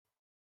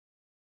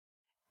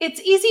It's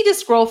easy to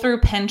scroll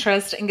through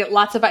Pinterest and get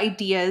lots of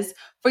ideas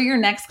for your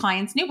next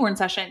client's newborn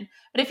session.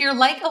 But if you're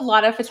like a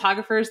lot of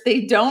photographers,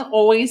 they don't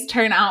always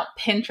turn out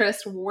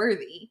Pinterest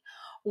worthy.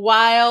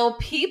 While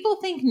people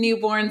think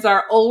newborns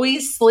are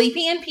always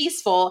sleepy and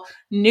peaceful,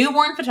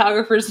 newborn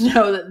photographers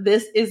know that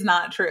this is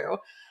not true.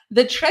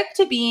 The trick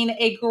to being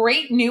a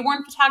great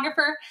newborn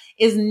photographer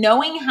is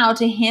knowing how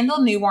to handle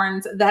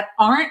newborns that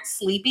aren't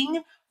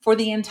sleeping for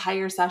the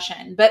entire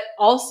session, but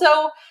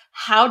also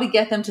how to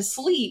get them to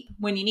sleep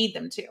when you need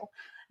them to.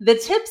 The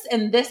tips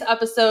in this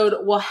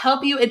episode will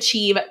help you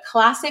achieve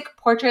classic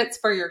portraits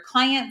for your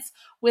clients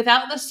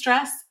without the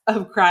stress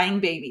of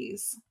crying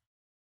babies.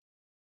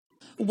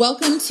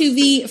 Welcome to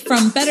the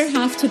From Better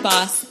Half to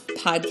Boss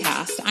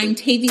podcast. I'm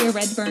Tavia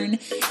Redburn,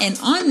 and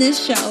on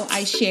this show,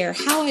 I share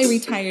how I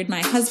retired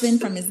my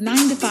husband from his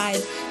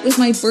 9-to-5 with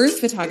my birth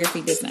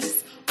photography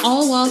business,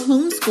 all while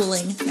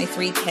homeschooling my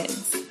 3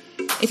 kids.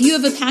 If you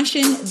have a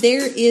passion,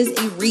 there is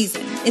a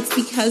reason. It's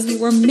because you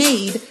were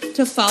made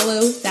to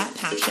follow that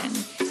passion.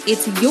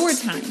 It's your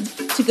time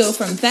to go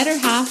from better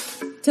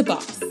half to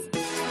boss.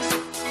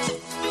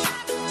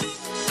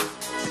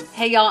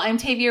 Hey y'all, I'm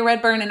Tavia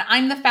Redburn, and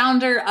I'm the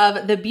founder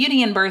of The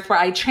Beauty in Birth, where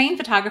I train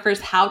photographers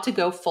how to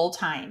go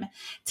full-time.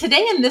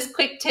 Today in this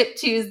Quick Tip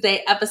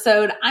Tuesday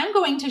episode, I'm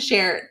going to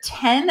share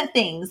 10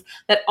 things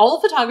that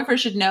all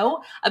photographers should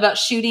know about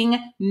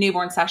shooting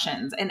newborn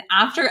sessions. And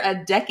after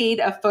a decade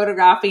of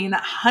photographing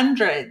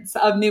hundreds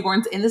of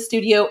newborns in the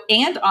studio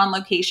and on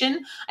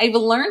location, I've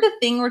learned a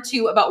thing or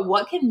two about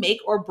what can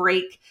make or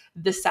break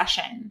the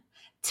session.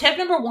 Tip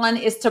number 1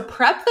 is to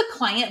prep the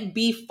client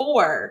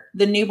before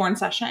the newborn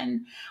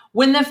session.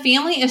 When the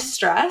family is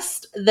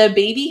stressed, the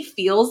baby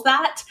feels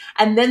that,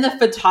 and then the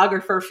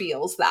photographer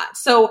feels that.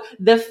 So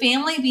the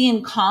family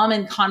being calm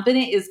and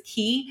confident is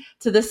key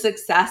to the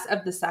success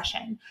of the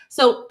session.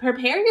 So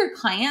prepare your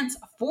clients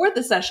for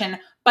the session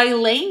by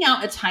laying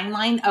out a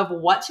timeline of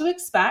what to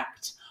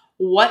expect,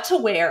 what to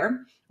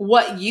wear,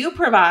 what you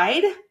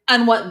provide,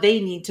 and what they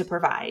need to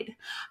provide.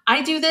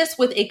 I do this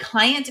with a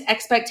client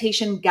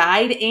expectation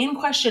guide and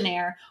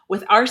questionnaire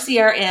with our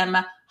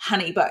CRM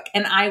Honeybook,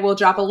 and I will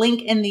drop a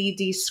link in the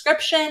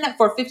description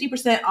for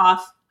 50%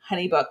 off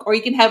Honeybook, or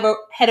you can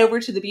head over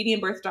to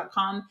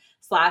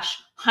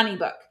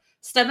thebeautyinbirth.com/honeybook.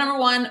 Step number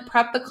 1,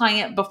 prep the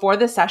client before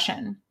the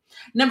session.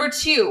 Number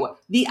 2,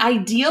 the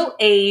ideal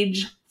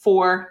age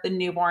for the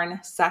newborn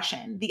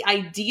session. The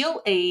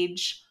ideal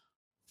age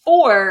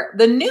for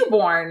the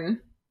newborn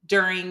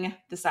during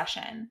the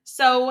session.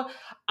 So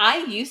I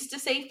used to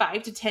say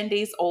 5 to 10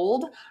 days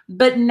old,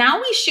 but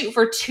now we shoot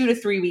for 2 to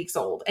 3 weeks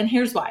old. And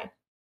here's why.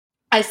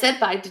 I said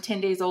 5 to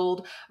 10 days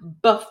old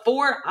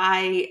before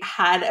I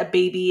had a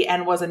baby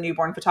and was a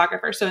newborn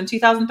photographer. So in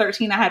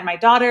 2013, I had my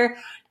daughter,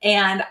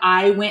 and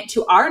I went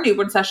to our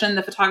newborn session,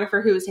 the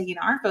photographer who was taking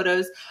our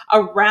photos,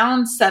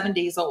 around 7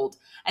 days old.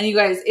 And you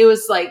guys, it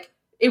was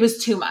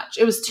too much.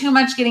 It was too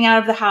much getting out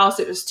of the house.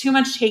 It was too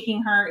much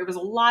taking her. It was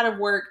a lot of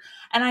work.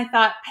 And I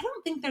thought, I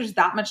don't think there's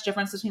that much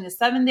difference between a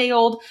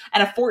 7-day-old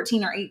and a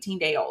 14 or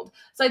 18-day-old.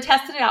 So I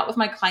tested it out with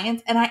my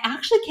clients, and I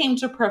actually came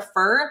to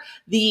prefer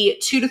the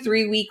 2 to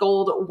 3 week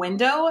old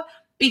window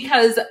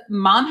because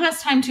mom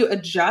has time to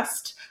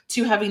adjust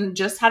to having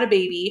just had a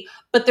baby,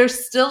 but they're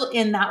still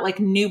in that like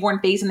newborn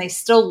phase and they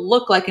still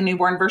look like a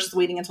newborn versus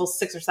waiting until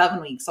 6 or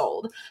 7 weeks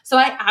old. So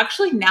I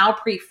actually now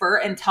prefer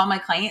and tell my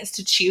clients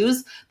to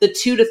choose the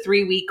 2 to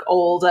 3 week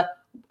old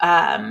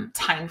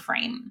time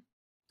frame.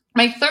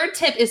 My third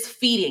tip is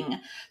feeding.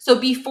 So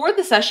before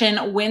the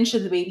session, when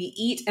should the baby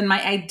eat? And my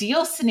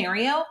ideal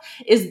scenario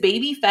is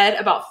baby fed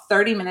about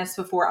 30 minutes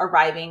before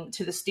arriving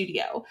to the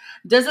studio.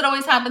 Does it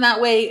always happen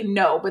that way?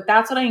 No, but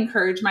that's what I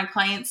encourage my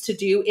clients to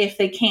do if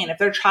they can. If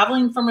they're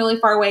traveling from really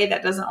far away,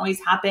 that doesn't always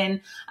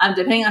happen.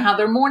 Depending on how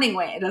their morning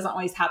went, it doesn't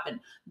always happen.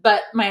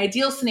 But my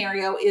ideal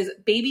scenario is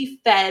baby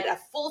fed a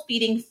full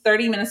feeding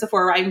 30 minutes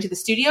before arriving to the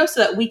studio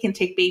so that we can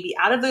take baby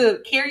out of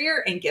the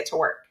carrier and get to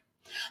work.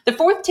 The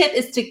fourth tip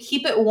is to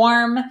keep it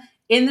warm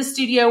in the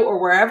studio or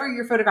wherever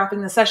you're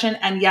photographing the session.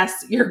 And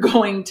yes, you're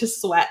going to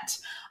sweat.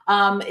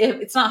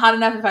 If it's not hot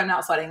enough if I'm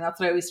not sweating. That's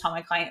what I always tell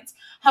my clients.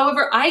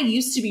 However, I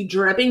used to be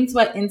dripping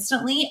sweat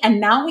instantly, and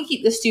now we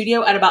keep the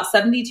studio at about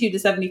 72 to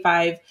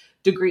 75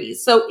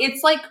 degrees. So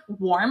it's like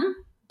warm,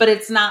 but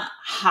it's not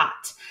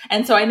hot.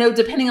 And so I know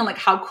depending on like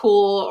how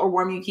cool or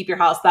warm you keep your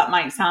house, that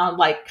might sound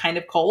like kind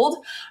of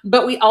cold,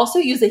 but we also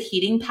use a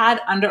heating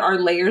pad under our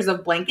layers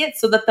of blankets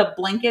so that the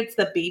blankets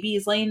the baby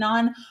is laying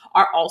on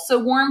are also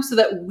warm so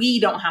that we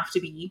don't have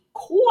to be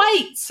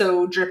quite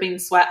so dripping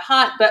sweat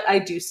hot, but I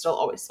do still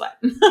always sweat.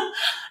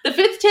 The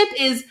fifth tip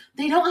is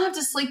they don't have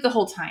to sleep the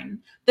whole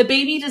time. The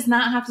baby does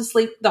not have to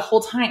sleep the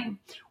whole time.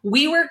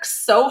 We work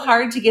so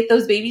hard to get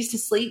those babies to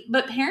sleep,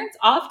 but parents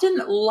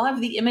often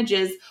love the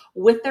images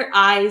with their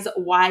eyes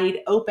wide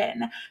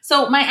open.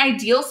 So my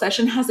ideal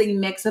session has a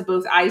mix of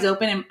both eyes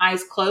open and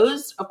eyes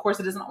closed. Of course,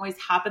 it doesn't always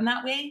happen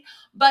that way,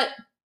 but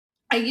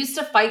I used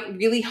to fight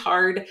really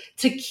hard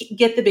to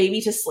get the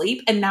baby to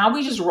sleep, and now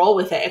we just roll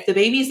with it. If the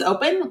baby's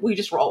open, we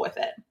just roll with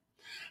it.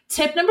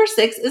 Tip number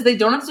 6 is they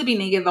don't have to be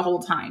naked the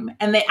whole time,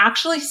 and they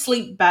actually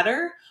sleep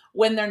better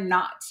when they're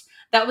not.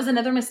 That was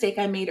another mistake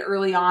I made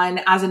early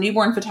on as a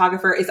newborn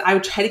photographer, is I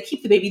would try to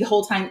keep the baby the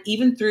whole time,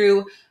 even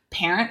through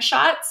parent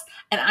shots.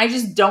 And I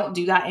just don't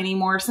do that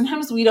anymore.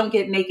 Sometimes we don't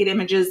get naked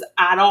images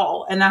at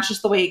all. And that's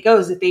just the way it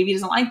goes. If baby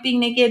doesn't like being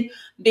naked,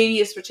 baby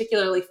is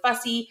particularly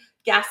fussy,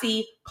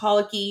 gassy,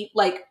 colicky,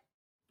 like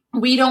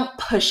we don't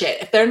push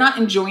it. If they're not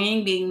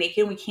enjoying being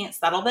naked, we can't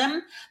settle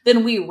them,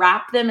 then we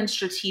wrap them in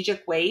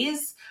strategic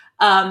ways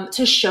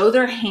to show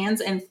their hands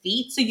and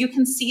feet so you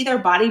can see their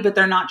body, but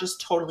they're not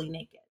just totally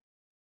naked.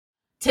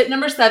 Tip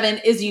number 7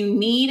 is you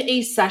need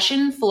a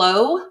session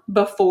flow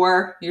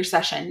before your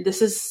session.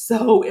 This is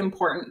so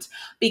important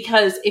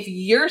because if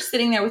you're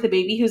sitting there with a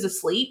baby who's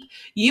asleep,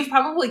 you've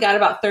probably got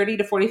about 30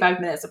 to 45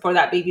 minutes before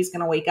that baby's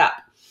going to wake up,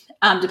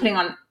 depending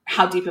on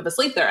how deep of a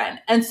sleep they're in.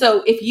 And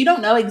so if you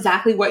don't know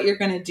exactly what you're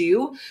going to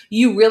do,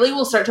 you really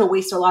will start to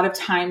waste a lot of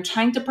time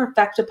trying to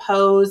perfect a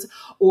pose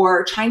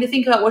or trying to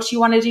think about what you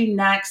want to do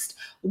next.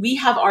 We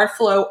have our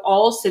flow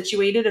all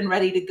situated and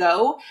ready to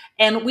go.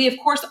 And we, of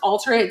course,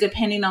 alter it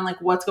depending on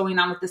like what's going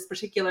on with this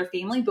particular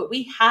family, but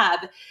we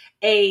have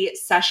a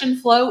session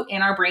flow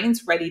in our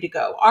brains ready to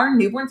go. Our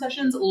newborn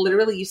sessions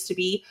literally used to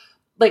be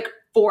like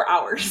 4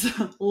 hours,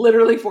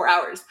 literally 4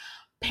 hours.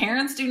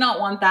 Parents do not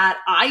want that.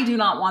 I do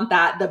not want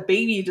that. The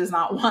baby does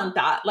not want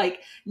that.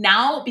 Like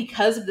now,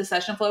 because of the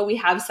session flow we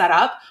have set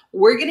up,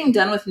 we're getting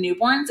done with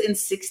newborns in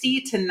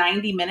 60 to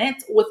 90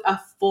 minutes with a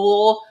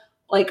full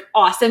like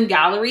awesome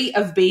gallery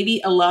of baby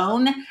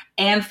alone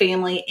and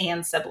family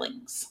and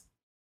siblings.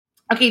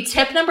 Okay,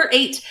 tip number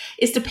 8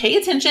 is to pay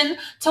attention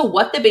to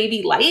what the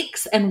baby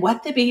likes and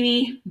what the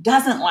baby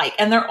doesn't like.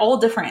 And they're all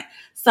different.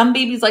 Some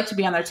babies like to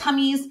be on their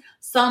tummies.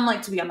 Some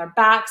like to be on their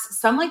backs.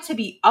 Some like to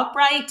be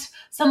upright.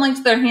 Some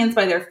like their hands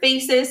by their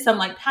faces. Some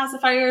like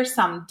pacifiers.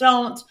 Some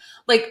don't.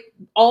 Like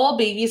all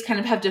babies kind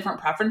of have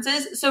different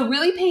preferences. So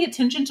really pay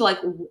attention to like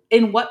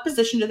in what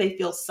position do they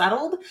feel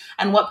settled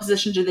and what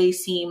position do they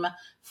seem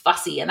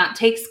fussy. And that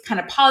takes kind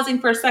of pausing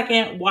for a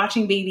second,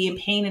 watching baby and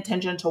paying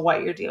attention to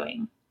what you're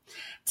doing.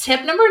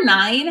 Tip number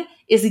 9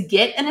 is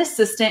get an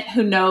assistant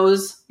who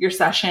knows your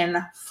session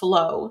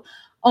flow.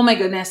 Oh my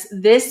goodness,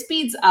 this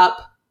speeds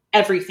up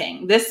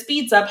everything. This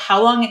speeds up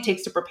how long it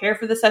takes to prepare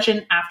for the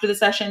session, after the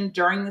session,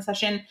 during the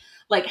session.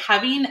 Like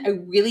having a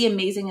really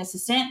amazing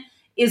assistant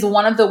is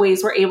one of the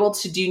ways we're able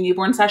to do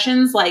newborn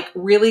sessions, like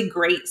really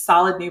great,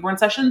 solid newborn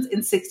sessions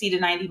in 60 to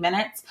 90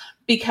 minutes,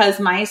 because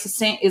my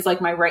assistant is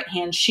like my right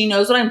hand. She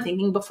knows what I'm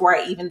thinking before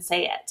I even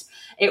say it.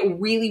 It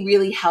really,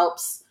 really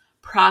helps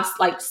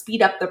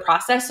speed up the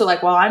process. So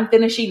like while I'm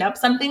finishing up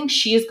something,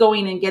 she is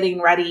going and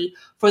getting ready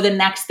for the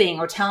next thing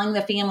or telling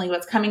the family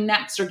what's coming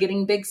next or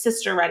getting big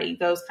sister ready,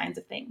 those kinds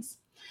of things.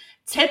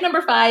 Tip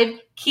number 5,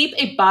 keep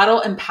a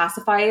bottle and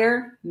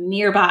pacifier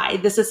nearby.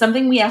 This is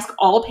something we ask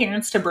all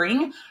parents to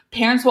bring.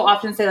 Parents will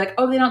often say like,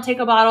 oh, they don't take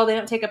a bottle, they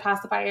don't take a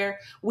pacifier.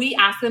 We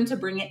ask them to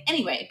bring it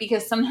anyway,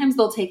 because sometimes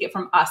they'll take it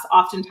from us.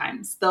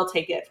 Oftentimes they'll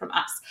take it from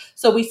us.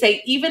 So we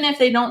say, even if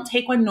they don't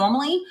take one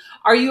normally,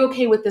 are you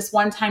okay with this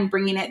one time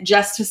bringing it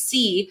just to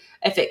see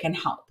if it can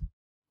help?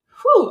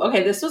 Whew.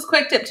 Okay, this was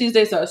Quick Tip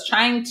Tuesday, so I was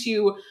trying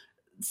to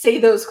say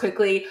those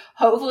quickly.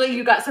 Hopefully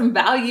you got some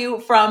value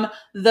from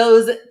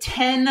those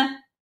 10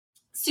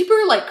 super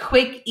like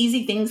quick,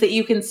 easy things that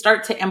you can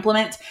start to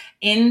implement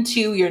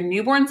into your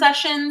newborn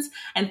sessions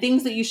and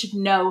things that you should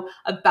know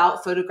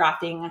about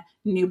photographing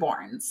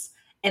newborns.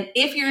 And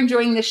if you're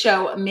enjoying the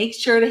show, make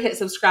sure to hit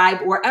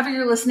subscribe wherever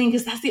you're listening,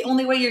 because that's the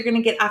only way you're going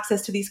to get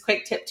access to these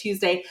Quick Tip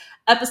Tuesday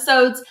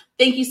episodes.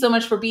 Thank you so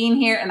much for being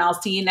here, and I'll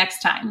see you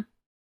next time.